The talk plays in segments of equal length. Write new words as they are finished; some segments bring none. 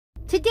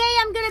Today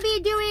I'm going to be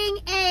doing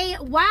a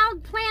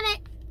Wildplanet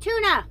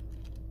tuna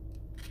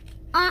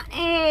on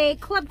a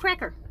club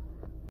cracker.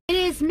 It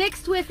is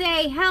mixed with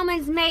a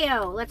Hellmann's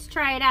mayo. Let's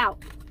try it out.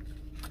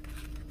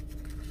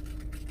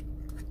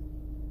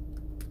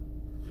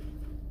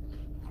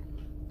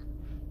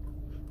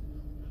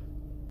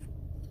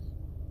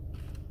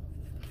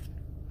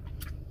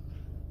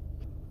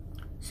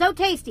 So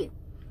tasty.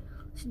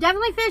 It's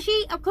definitely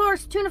fishy. Of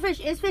course, tuna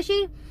fish is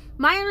fishy.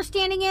 My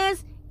understanding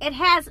is it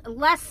has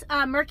less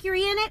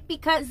mercury in it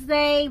because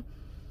they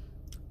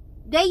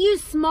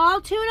use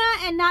small tuna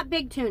and not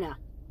big tuna.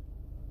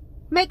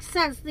 Makes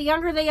sense. The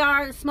younger they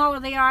are, the smaller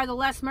they are, the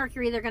less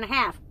mercury they're going to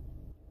have.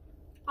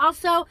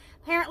 Also,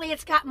 apparently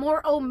it's got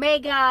more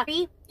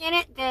omega-3 in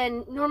it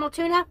than normal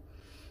tuna.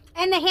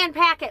 And they hand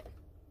pack it.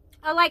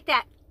 I like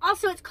that.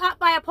 Also, it's caught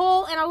by a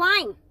pole and a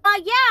line.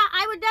 Yeah,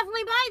 I would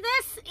definitely buy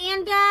this.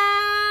 And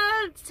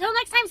till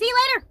next time, see you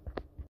later.